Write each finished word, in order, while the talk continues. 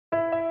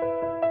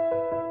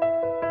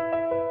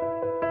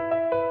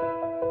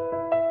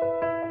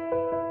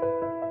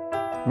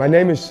My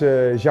name is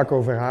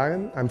Jacco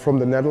VerHaeren. I'm from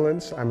the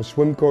Netherlands. I'm a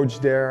swim coach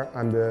there.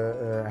 I'm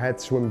the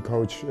head swim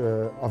coach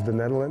of the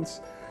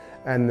Netherlands.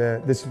 And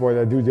this is what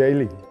I do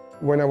daily.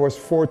 When I was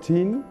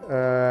 14,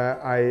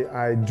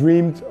 I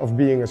dreamed of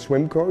being a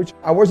swim coach.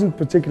 I wasn't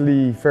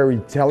particularly very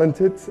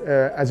talented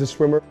as a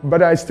swimmer,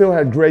 but I still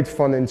had great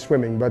fun in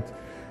swimming. But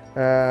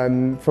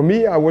for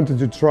me, I wanted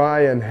to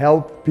try and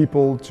help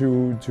people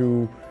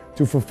to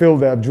fulfill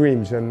their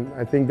dreams, and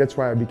I think that's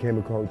why I became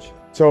a coach.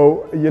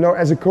 So,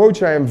 as a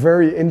coach, I am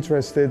very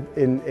interested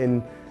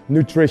in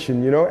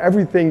nutrition,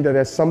 everything that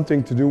has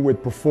something to do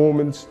with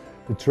performance,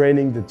 the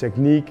training, the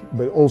technique,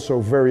 but also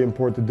very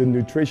important, the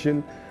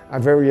nutrition,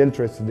 I'm very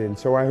interested in.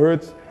 So I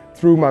heard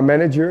through my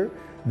manager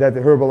that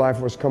Herbalife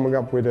was coming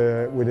up with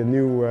a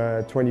new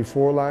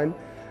 24 line.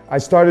 I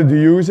started to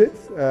use it,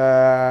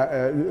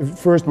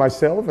 first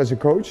myself as a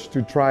coach,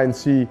 to try and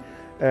see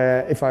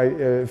if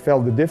I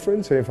felt the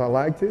difference and if I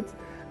liked it.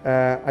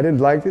 I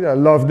didn't like it, I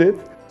loved it.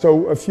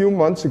 So a few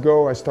months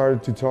ago I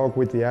started to talk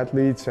with the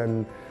athletes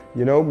and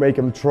make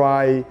them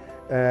try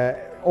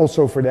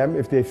also for them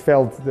if they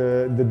felt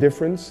the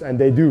difference, and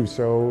they do,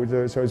 so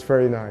it's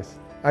very nice.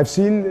 I've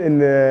seen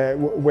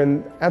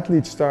when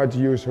athletes start to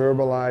use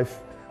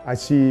Herbalife, I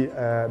see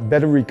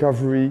better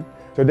recovery,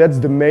 so that's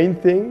the main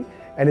thing,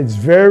 and it's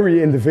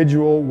very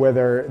individual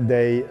whether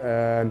they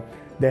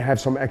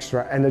have some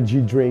extra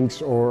energy drinks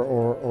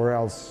or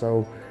else.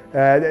 So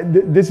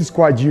this is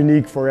quite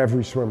unique for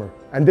every swimmer.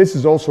 And this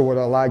is also what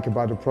I like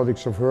about the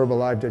products of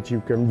Herbalife, that you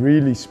can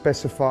really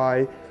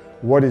specify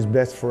what is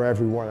best for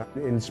everyone.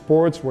 In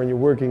sports, when you're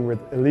working with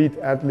elite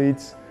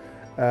athletes,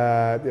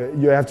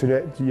 you have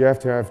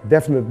to have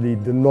definitely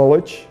the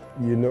knowledge.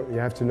 You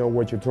have to know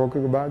what you're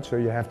talking about, so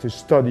you have to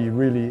study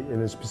really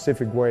in a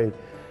specific way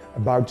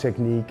about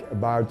technique,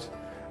 about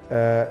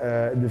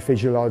the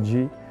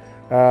physiology.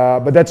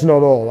 But that's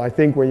not all. I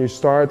think when you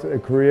start a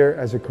career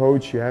as a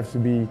coach, you have to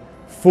be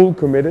full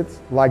committed,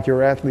 like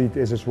your athlete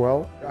is as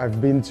well. I've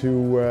been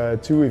to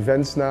 2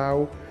 events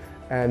now,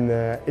 and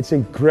it's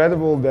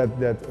incredible that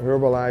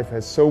Herbalife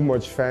has so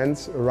much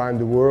fans around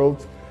the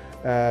world.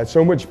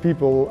 So much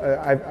people,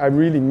 I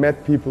really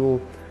met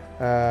people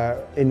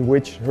in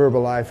which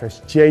Herbalife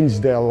has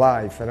changed their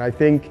life. And I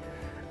think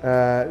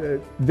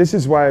this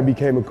is why I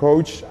became a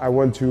coach. I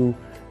want to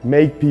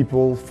make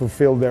people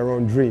fulfill their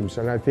own dreams.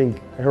 And I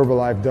think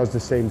Herbalife does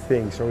the same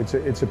thing. So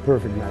it's a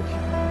perfect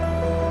match.